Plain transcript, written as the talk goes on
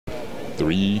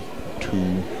3, 2,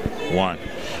 1.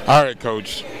 All right,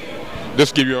 Coach.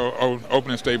 Just give your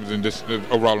opening statements and just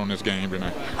overall on this game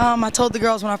tonight. I told the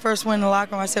girls when I first went in the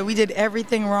locker room, I said we did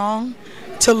everything wrong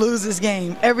to lose this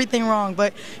game. Everything wrong.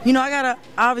 But, you know,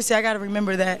 obviously I got to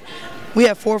remember that we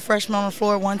had 4 freshmen on the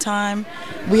floor at one time.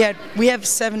 We have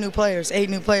 7 new players, 8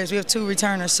 new players. We have 2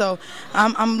 returners. So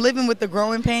I'm living with the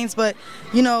growing pains, but,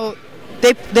 you know,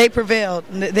 they prevailed.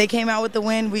 They came out with the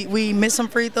win. We missed some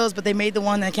free throws, but they made the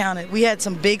one that counted. We had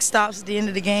some big stops at the end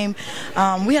of the game.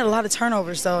 We had a lot of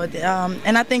turnovers, though.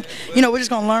 And I think, you know, we're just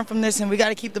going to learn from this, and we got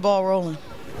to keep the ball rolling.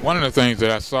 One of the things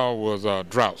that I saw was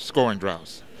droughts, scoring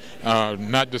droughts.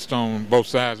 Not just on both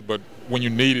sides, but when you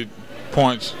needed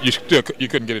points, you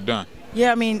couldn't get it done.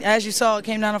 Yeah, I mean, as you saw, it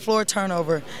came down the floor,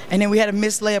 turnover, and then we had a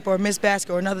missed layup or a missed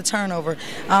basket or another turnover.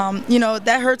 You know,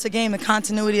 that hurts a game, the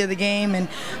continuity of the game, and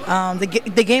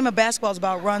the game of basketball is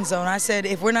about run zone. I said,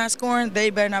 if we're not scoring, they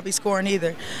better not be scoring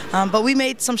either. But we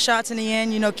made some shots in the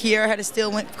end. You know, Kiera had a steal,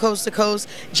 went coast to coast.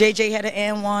 JJ had an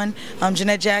and one.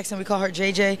 Jeanette Jackson, we call her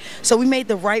JJ. So we made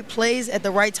the right plays at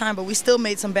the right time, but we still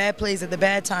made some bad plays at the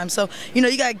bad time. So, you know,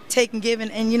 you got to take and give,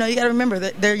 and you know, you got to remember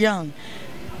that they're young.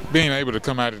 Being able to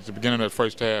come out at the beginning of the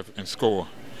first half and score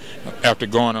after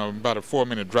going on about a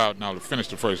 4-minute drought now to finish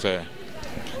the first half.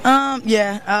 I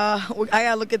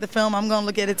gotta look at the film. I'm gonna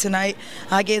look at it tonight.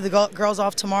 I gave the girls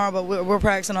off tomorrow, but we're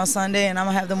practicing on Sunday, and I'm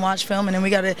gonna have them watch film, and then we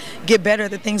gotta get better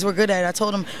at the things we're good at. I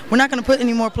told them we're not gonna put too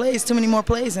many more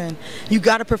plays in. You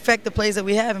gotta perfect the plays that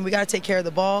we have, and we gotta take care of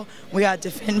the ball. We gotta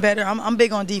defend better. I'm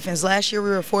big on defense. Last year we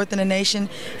were 4th in the nation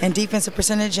in defensive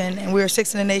percentage, and we were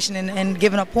 6th in the nation in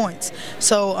giving up points.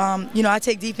 So you know, I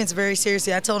take defense very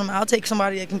seriously. I told them I'll take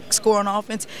somebody that can score on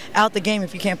offense out the game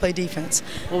if you can't play defense.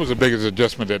 What was the biggest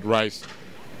adjustment that Rice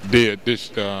did this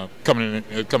coming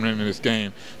into this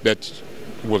game that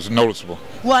was noticeable?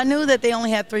 Well, I knew that they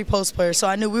only had 3 post players, so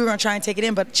I knew we were going to try and take it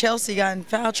in, but Chelsea got in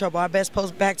foul trouble. Our best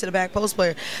back-to-the-back post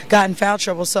player got in foul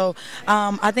trouble. So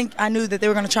I think I knew that they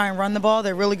were going to try and run the ball.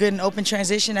 They're really good in open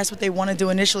transition. That's what they want to do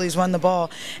initially, is run the ball.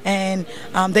 And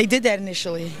they did that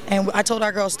initially. And I told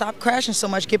our girls, stop crashing so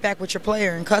much, get back with your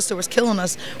player. And Custer was killing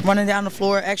us, running down the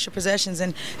floor, extra possessions.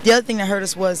 And the other thing that hurt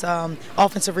us was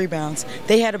offensive rebounds.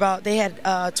 They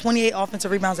had 28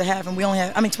 offensive rebounds at half, and we only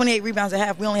had, 28 rebounds at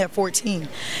half, we only had 14.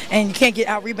 And you can't get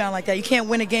out-rebound like that. You can't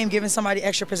win a game giving somebody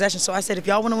extra possession. So I said, if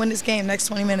y'all want to win this game next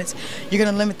 20 minutes, you're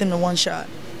going to limit them to 1 shot.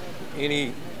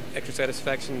 Any extra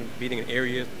satisfaction beating an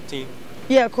area team?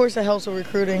 Yeah, of course that helps with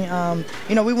recruiting.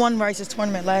 You know, we won Rice's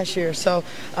tournament last year, so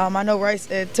I know Rice,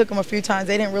 it took them a few times.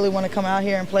 They didn't really want to come out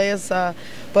here and play us,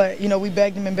 but, you know, we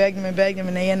begged them and begged them and begged them,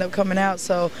 and they ended up coming out.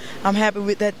 So I'm happy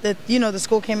with that, you know, the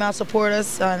school came out to support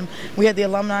us. We had the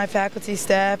alumni, faculty,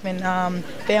 staff, and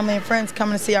family and friends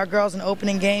coming to see our girls in the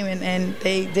opening game, and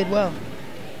they did well.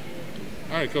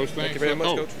 All right, Coach, thanks. Thank you very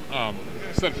much, Coach.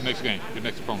 Set the next game, your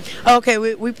next opponent. Okay,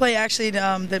 we play actually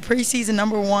the preseason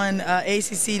 #1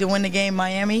 ACC to win the game,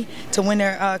 Miami, to win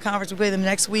their conference. We play them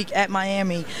next week at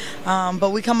Miami.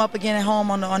 But we come up again at home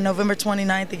on November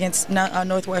 29th against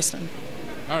Northwestern.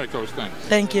 All right, Coach, thanks.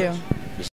 Thank you.